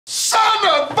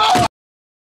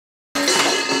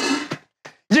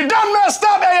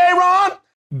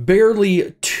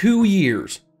Barely 2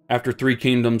 years after Three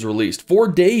Kingdoms released, 4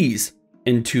 days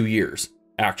in 2 years,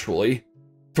 actually,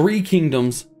 Three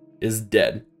Kingdoms is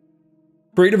dead.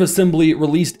 Creative Assembly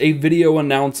released a video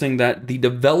announcing that the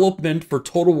development for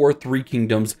Total War Three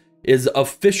Kingdoms is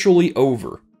officially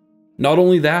over. Not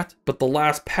only that, but the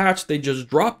last patch they just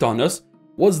dropped on us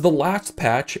was the last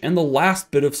patch and the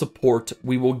last bit of support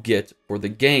we will get for the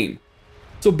game.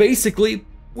 So basically,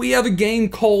 we have a game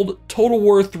called Total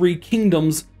War Three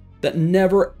Kingdoms that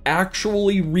never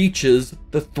actually reaches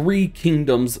the Three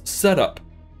Kingdoms setup.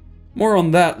 More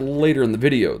on that later in the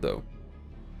video, though.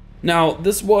 Now,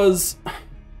 this was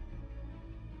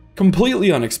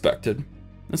completely unexpected.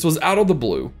 This was out of the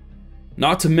blue.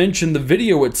 Not to mention the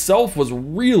video itself was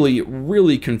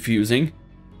really confusing.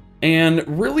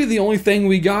 And really the only thing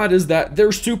we got is that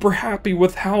they're super happy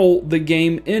with how the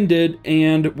game ended,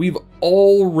 and we've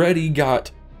already got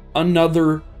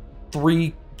another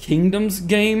Three Kingdoms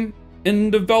game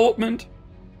in development.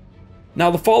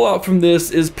 Now the fallout from this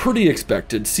is pretty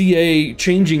expected. CA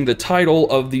changing the title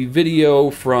of the video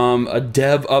from a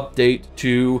dev update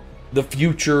to the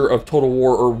future of Total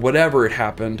War or whatever it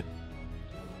happened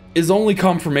is only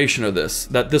confirmation of this,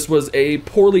 that this was a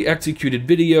poorly executed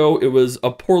video. It was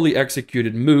a poorly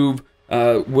executed move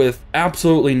with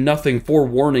absolutely nothing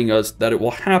forewarning us that it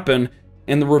will happen,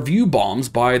 and the review bombs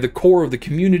by the core of the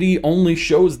community only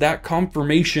shows that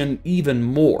confirmation even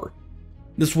more.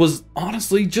 This was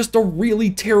honestly just a really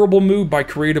terrible move by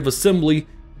Creative Assembly,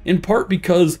 in part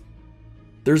because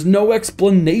there's no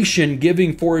explanation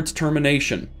giving for its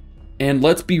termination. And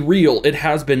let's be real, it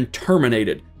has been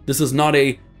terminated. This is not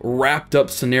a wrapped up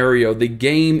scenario. The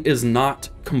game is not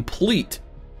complete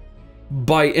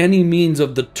by any means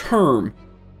of the term.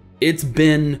 It's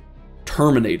been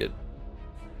terminated.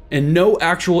 And no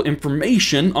actual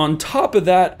information on top of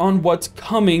that on what's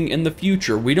coming in the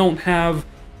future. We don't have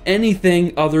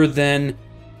anything other than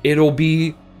it'll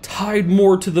be tied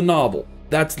more to the novel.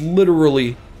 That's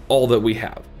literally all that we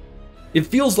have. It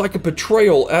feels like a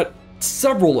betrayal at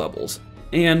several levels,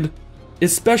 and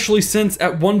especially since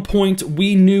at one point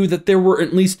we knew that there were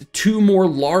at least 2 more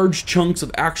large chunks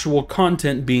of actual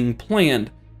content being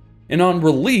planned. And on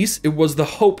release, it was the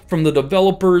hope from the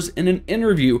developers in an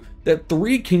interview that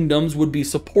Three Kingdoms would be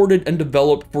supported and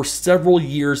developed for several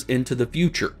years into the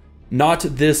future. Not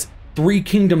this Three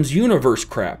Kingdoms universe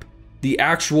crap, the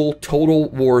actual Total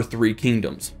War Three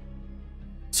Kingdoms.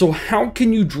 So how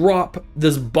can you drop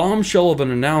this bombshell of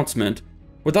an announcement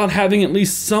without having at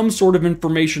least some sort of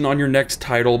information on your next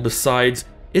title besides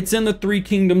it's in the Three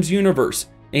Kingdoms universe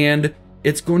and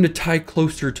it's going to tie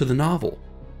closer to the novel?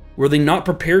 Were they not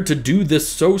prepared to do this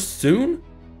so soon?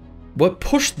 What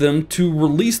pushed them to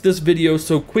release this video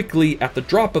so quickly at the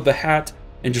drop of a hat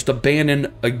and just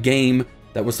abandon a game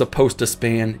that was supposed to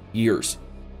span years?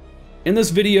 In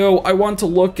this video, I want to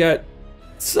look at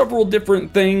several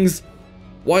different things,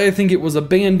 why I think it was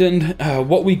abandoned,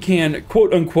 what we can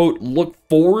quote-unquote look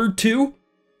forward to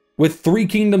with Three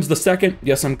Kingdoms the Second.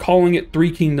 Yes, I'm calling it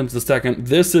Three Kingdoms the Second.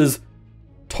 This is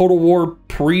Total War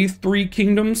pre-Three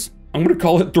Kingdoms. I'm going to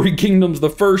call it Three Kingdoms the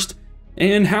First,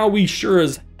 and how we sure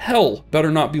as hell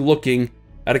better not be looking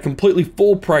at a completely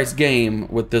full-price game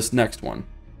with this next one.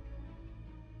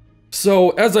 So,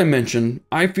 as I mentioned,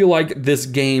 I feel like this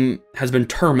game has been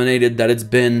terminated, that it's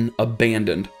been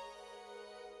abandoned.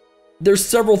 There's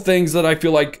several things that I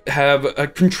feel like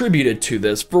have contributed to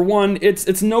this. For one,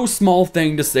 it's no small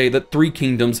thing to say that Three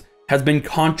Kingdoms has been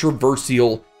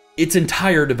controversial its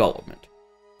entire development.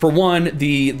 For one,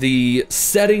 the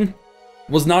setting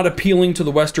was not appealing to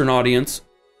the Western audience.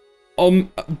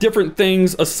 Different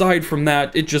things aside from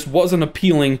that, it just wasn't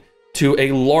appealing to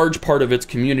a large part of its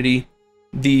community.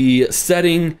 The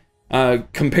setting,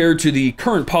 compared to the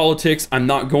current politics, I'm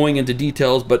not going into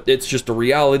details, but it's just a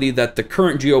reality that the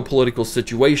current geopolitical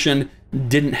situation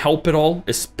didn't help at all,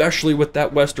 especially with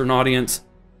that Western audience.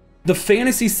 The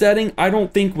fantasy setting, I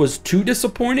don't think was too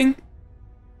disappointing,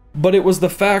 but it was the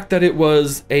fact that it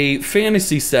was a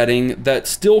fantasy setting that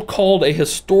still called a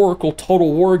historical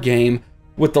Total War game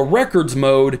with the records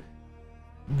mode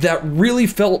that really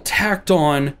felt tacked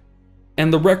on,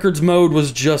 and the records mode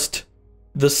was just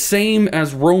the same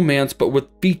as romance but with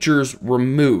features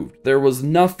removed. There was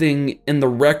nothing in the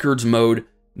records mode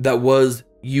that was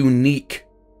unique,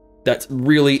 that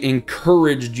really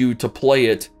encouraged you to play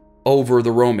it over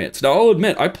the romance. Now I'll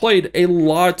admit, I played a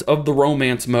lot of the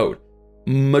romance mode.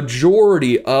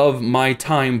 Majority of my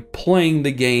time playing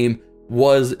the game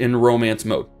was in romance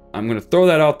mode. I'm going to throw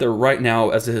that out there right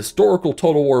now. As a historical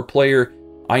Total War player,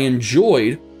 I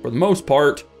enjoyed, for the most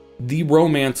part, the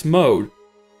romance mode,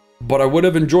 but I would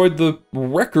have enjoyed the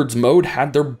records mode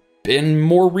had there been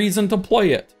more reason to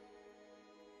play it.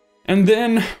 And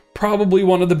then probably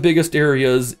one of the biggest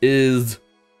areas is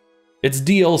its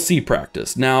DLC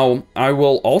practice. Now, I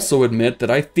will also admit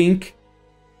that I think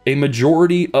a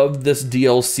majority of this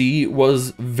DLC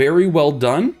was very well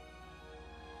done.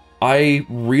 I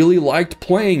really liked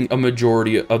playing a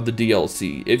majority of the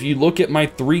DLC. If you look at my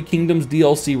Three Kingdoms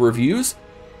DLC reviews,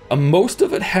 most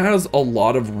of it has a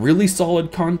lot of really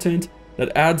solid content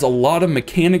that adds a lot of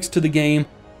mechanics to the game,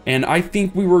 and I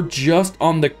think we were just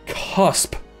on the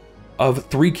cusp of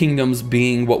Three Kingdoms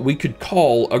being what we could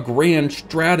call a grand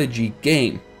strategy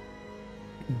game.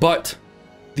 But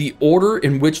the order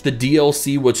in which the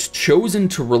DLC was chosen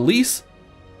to release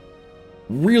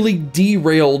really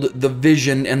derailed the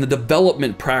vision and the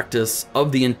development practice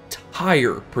of the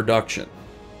entire production.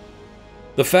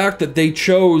 The fact that they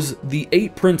chose the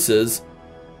 8 princes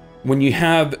when you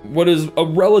have what is a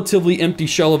relatively empty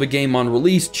shell of a game on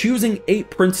release, choosing 8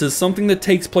 princes, something that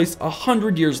takes place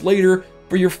 100 years later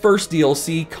for your first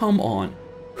DLC, come on.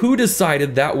 Who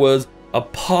decided that was a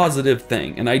positive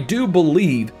thing? And I do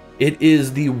believe it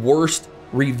is the worst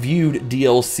reviewed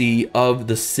DLC of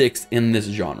the 6 in this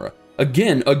genre.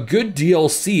 Again, a good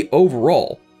DLC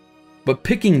overall, but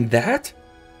picking that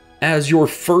as your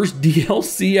first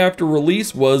DLC after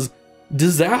release was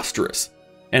disastrous.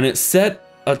 And it set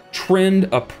a trend,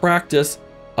 a practice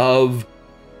of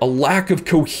a lack of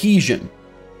cohesion.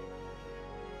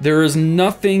 There is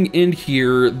nothing in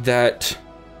here that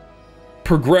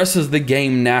progresses the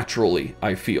game naturally,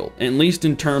 I feel, at least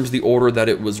in terms of the order that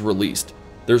it was released.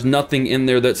 There's nothing in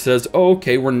there that says, oh,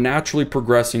 okay, we're naturally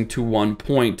progressing to one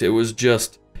point. It was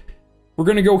just, we're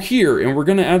going to go here, and we're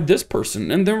going to add this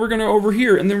person, and then we're going to over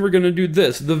here, and then we're going to do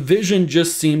this. The vision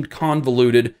just seemed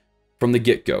convoluted from the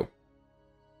get-go.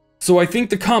 So I think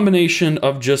the combination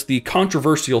of just the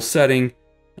controversial setting,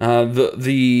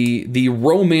 the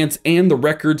romance and the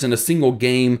records in a single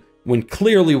game, when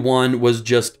clearly one was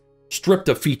just stripped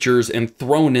of features and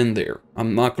thrown in there. I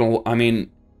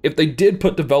mean, if they did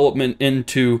put development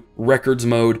into records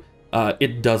mode,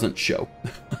 it doesn't show.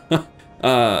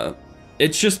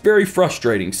 It's just very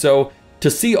frustrating. So to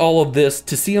see all of this,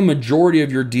 to see a majority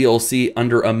of your DLC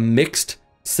under a mixed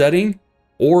setting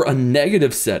or a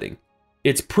negative setting,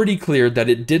 it's pretty clear that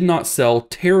it did not sell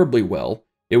terribly well.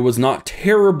 It was not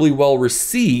terribly well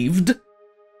received.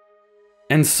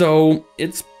 And so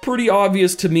it's pretty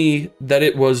obvious to me that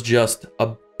it was just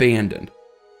abandoned.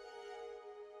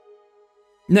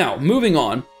 Now, moving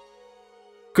on,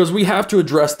 because we have to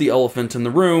address the elephant in the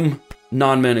room,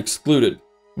 non-men excluded.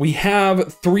 We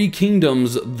have Three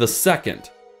Kingdoms the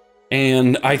Second,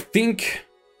 and I think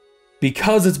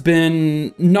because it's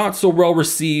been not so well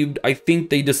received, I think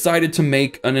they decided to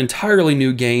make an entirely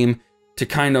new game to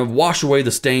kind of wash away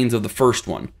the stains of the first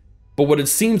one. But what it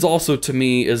seems also to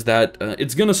me is that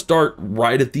it's going to start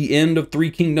right at the end of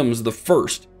Three Kingdoms the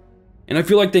First. And I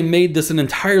feel like they made this an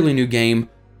entirely new game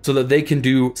so that they can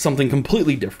do something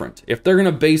completely different. If they're going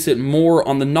to base it more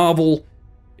on the novel,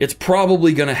 it's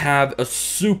probably going to have a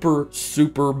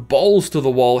super balls to the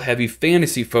wall heavy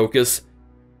fantasy focus,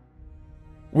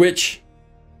 which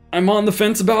I'm on the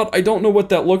fence about. I don't know what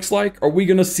that looks like. Are we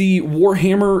going to see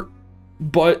Warhammer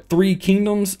but Three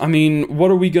Kingdoms? I mean, what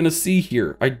are we going to see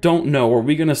here? I don't know. Are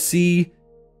we going to see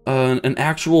an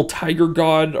actual tiger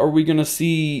god? Are we going to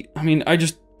see... I mean,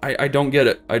 I don't get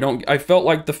it. I felt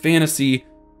like the fantasy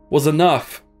was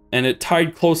enough, and it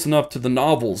tied close enough to the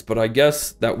novels, but I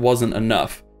guess that wasn't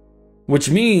enough. Which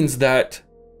means that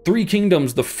Three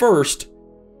Kingdoms the First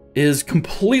is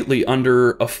completely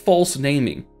under a false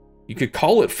naming. You could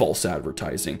call it false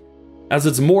advertising, as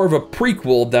it's more of a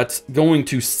prequel that's going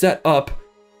to set up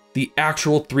the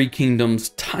actual Three Kingdoms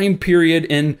time period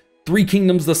in Three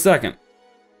Kingdoms the Second.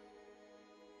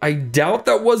 I doubt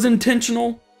that was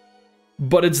intentional,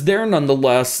 but it's there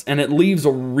nonetheless, and it leaves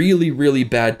a really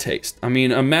bad taste. I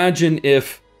mean, imagine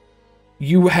if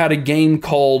you had a game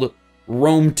called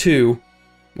Rome 2,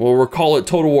 well, we'll call it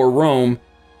Total War Rome,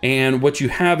 and what you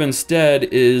have instead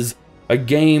is a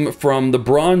game from the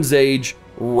Bronze Age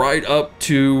right up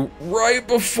to right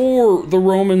before the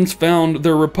Romans found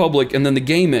their republic, and then the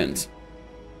game ends.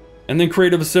 And then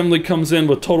Creative Assembly comes in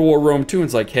with Total War Rome 2 and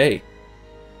it's like, hey,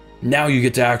 now you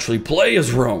get to actually play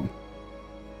as Rome.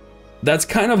 That's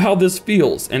kind of how this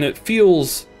feels, and it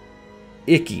feels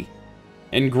icky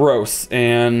and gross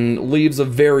and leaves a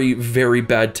very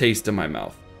bad taste in my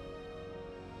mouth.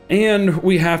 And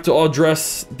we have to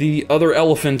address the other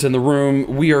elephant in the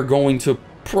room. We are going to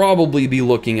probably be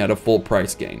looking at a full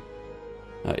price game.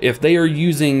 If they are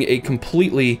using a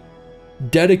completely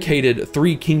dedicated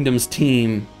Three Kingdoms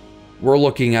team, we're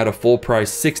looking at a full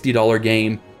price $60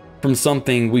 game. from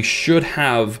something we should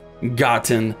have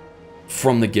gotten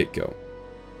from the get-go.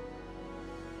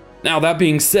 Now, that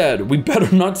being said, we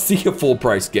better not see a full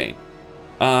price game.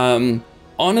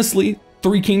 Honestly,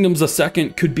 Three Kingdoms a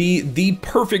Second could be the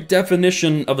perfect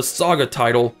definition of a Saga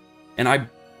title, and I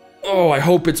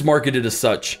hope it's marketed as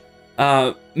such.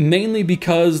 Mainly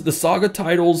because the Saga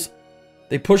titles,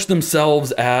 they push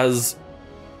themselves as,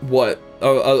 what,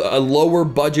 a lower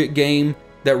budget game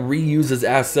that reuses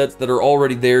assets that are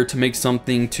already there to make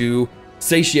something to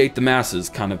satiate the masses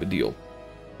kind of a deal.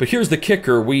 But here's the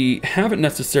kicker, we haven't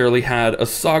necessarily had a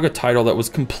Saga title that was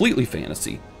completely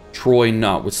fantasy, Troy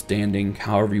notwithstanding,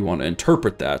 however you want to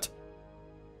interpret that.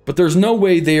 But there's no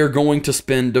way they are going to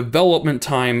spend development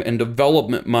time and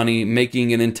development money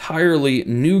making an entirely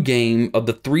new game of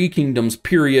the Three Kingdoms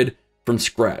period from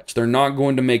scratch. They're not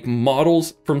going to make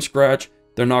models from scratch.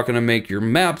 They're not going to make your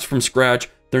maps from scratch.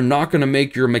 They're not going to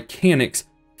make your mechanics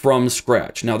from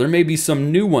scratch. Now, there may be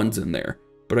some new ones in there,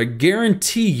 but I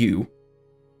guarantee you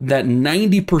that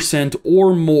 90%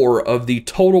 or more of the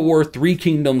Total War Three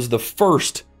Kingdoms the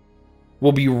First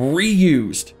will be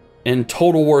reused in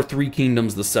Total War Three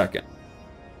Kingdoms the Second.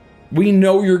 We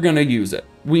know you're going to use it.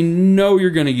 We know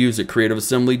you're going to use it, Creative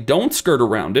Assembly. Don't skirt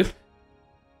around it.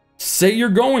 Say you're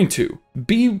going to.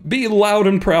 Be loud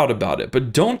and proud about it,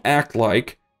 but don't act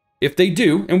like, if they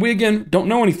do, and we again don't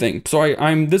know anything, so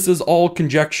this is all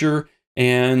conjecture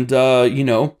and you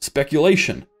know,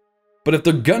 speculation. But if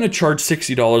they're gonna charge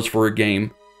 $60 for a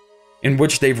game in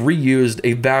which they've reused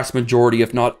a vast majority,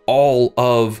 if not all,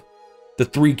 of the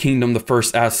Three Kingdom the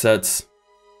First assets,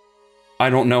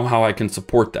 I don't know how I can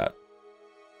support that.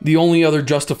 The only other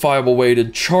justifiable way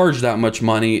to charge that much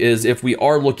money is if we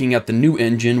are looking at the new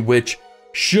engine, which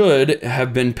should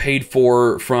have been paid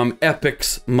for from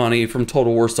Epic's money from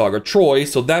Total War Saga Troy,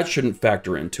 so that shouldn't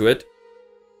factor into it.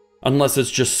 Unless it's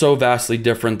just so vastly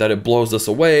different that it blows us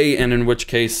away, and in which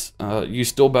case, you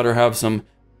still better have some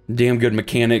damn good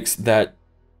mechanics that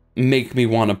make me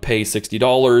want to pay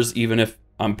 $60, even if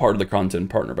I'm part of the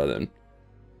content partner by then.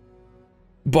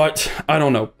 But, I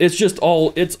don't know. It's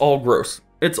all gross.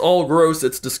 It's all gross,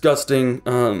 it's disgusting,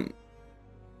 and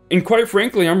quite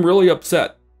frankly, I'm really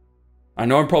upset. I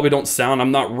know I probably don't sound,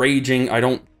 I'm not raging, I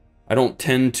don't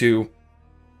tend to...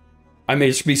 I may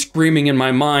just be screaming in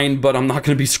my mind, but I'm not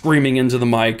going to be screaming into the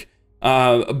mic.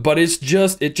 But it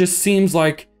just seems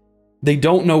like they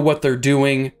don't know what they're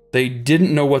doing. They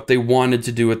didn't know what they wanted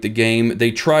to do with the game.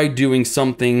 They tried doing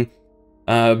something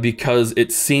because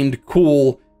it seemed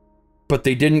cool, but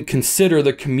they didn't consider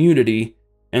the community.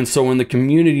 And so when the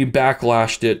community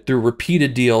backlashed it through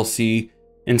repeated DLC,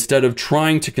 instead of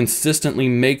trying to consistently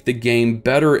make the game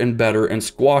better and better and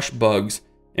squash bugs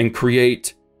and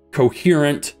create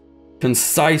coherent,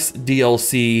 concise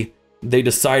DLC, they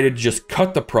decided to just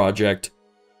cut the project,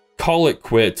 call it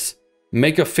quits,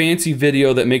 make a fancy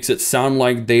video that makes it sound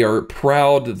like they are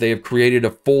proud that they have created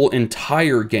a full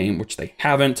entire game, which they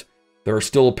haven't. There are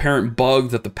still apparent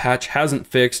bugs that the patch hasn't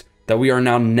fixed that we are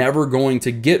now never going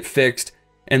to get fixed.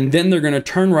 And then they're going to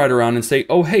turn right around and say,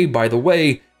 oh, hey, by the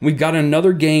way, we got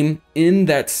another game in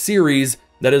that series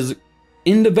that is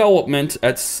in development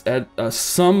at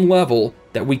some level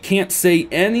that we can't say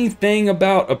anything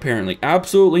about, apparently.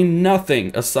 Absolutely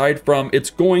nothing aside from it's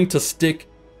going to stick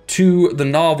to the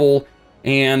novel,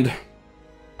 and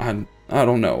I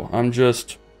don't know.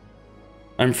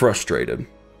 I'm frustrated.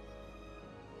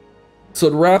 So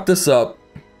to wrap this up,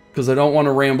 because I don't want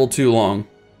to ramble too long,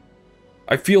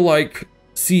 I feel like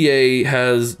CA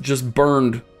has just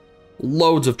burned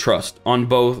loads of trust on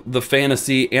both the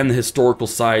fantasy and the historical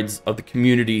sides of the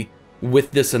community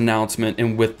with this announcement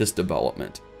and with this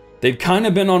development. They've kind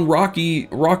of been on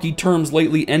rocky terms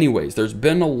lately anyways. There's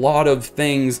been a lot of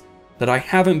things that I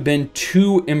haven't been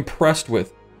too impressed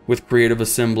with Creative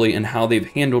Assembly and how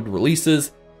they've handled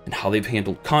releases and how they've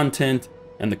handled content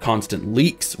and the constant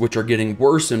leaks, which are getting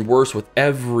worse and worse with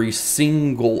every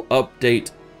single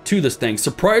update to this thing.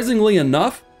 Surprisingly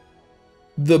enough,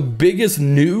 the biggest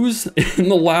news in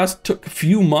the last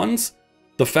few months,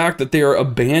 the fact that they are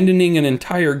abandoning an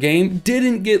entire game,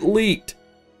 didn't get leaked.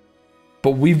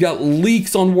 But we've got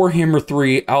leaks on Warhammer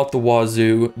 3 out the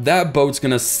wazoo. That boat's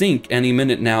gonna sink any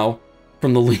minute now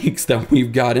from the leaks that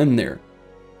we've got in there.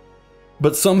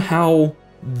 But somehow,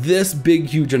 this big,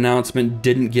 huge announcement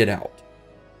didn't get out.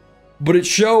 But it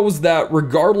shows that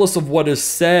regardless of what is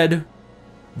said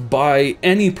by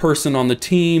any person on the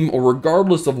team, or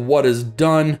regardless of what is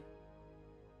done,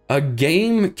 a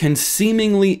game can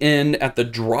seemingly end at the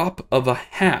drop of a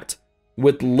hat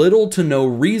with little to no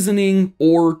reasoning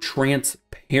or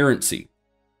transparency.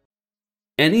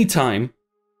 Anytime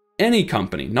any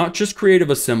company, not just Creative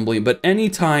Assembly, but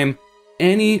anytime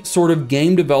any sort of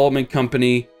game development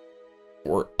company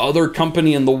or other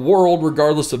company in the world,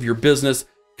 regardless of your business,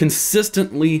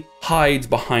 consistently hides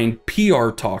behind PR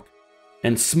talk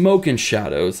and smoke and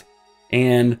shadows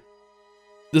and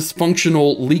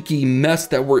dysfunctional, leaky mess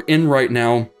that we're in right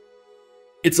now,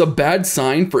 it's a bad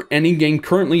sign for any game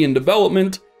currently in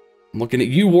development. I'm looking at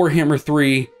you, Warhammer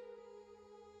 3,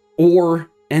 or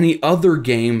any other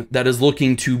game that is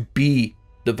looking to be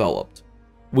developed.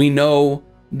 We know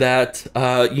that,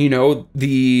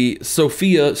 the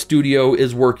Sophia studio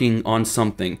is working on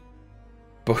something,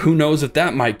 but who knows if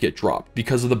that might get dropped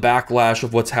because of the backlash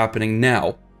of what's happening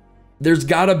now. There's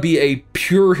gotta be a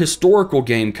pure historical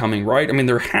game coming, right? I mean,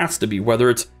 there has to be, whether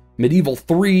it's Medieval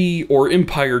 3 or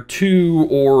Empire 2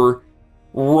 or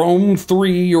Rome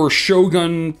 3 or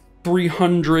Shogun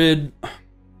 300.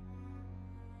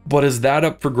 But is that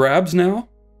up for grabs now?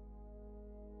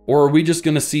 Or are we just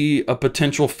going to see a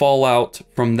potential fallout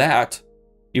from that,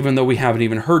 even though we haven't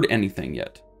even heard anything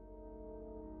yet?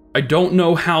 I don't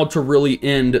know how to really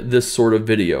end this sort of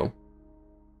video.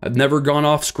 I've never gone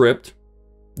off script.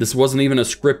 This wasn't even a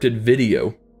scripted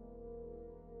video.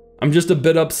 I'm just a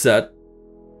bit upset.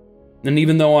 And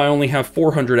even though I only have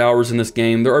 400 hours in this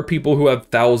game, there are people who have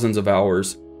thousands of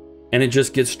hours. And it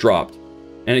just gets dropped.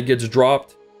 And it gets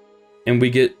dropped. And we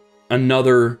get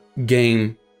another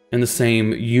game in the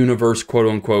same universe, quote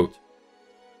unquote.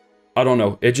 I don't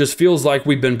know. It just feels like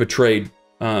we've been betrayed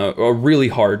really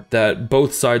hard, that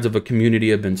both sides of a community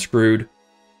have been screwed.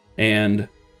 And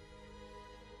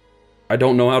I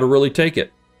don't know how to really take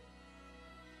it.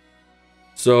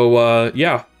 So,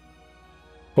 yeah.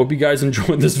 Hope you guys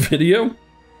enjoyed this video.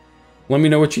 Let me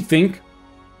know what you think.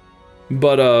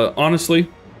 But honestly,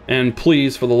 and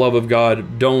please, for the love of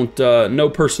God, don't, no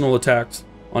personal attacks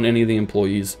on any of the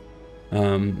employees.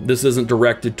 This isn't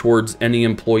directed towards any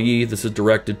employee. This is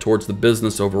directed towards the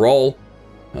business overall,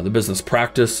 the business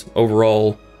practice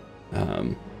overall,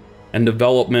 and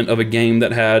development of a game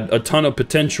that had a ton of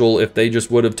potential if they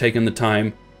just would have taken the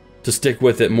time to stick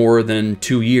with it more than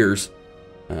 2 years.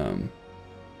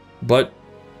 But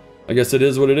I guess it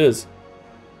is what it is.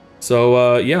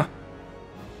 So, yeah.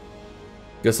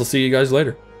 Guess I'll see you guys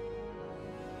later.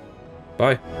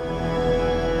 Bye.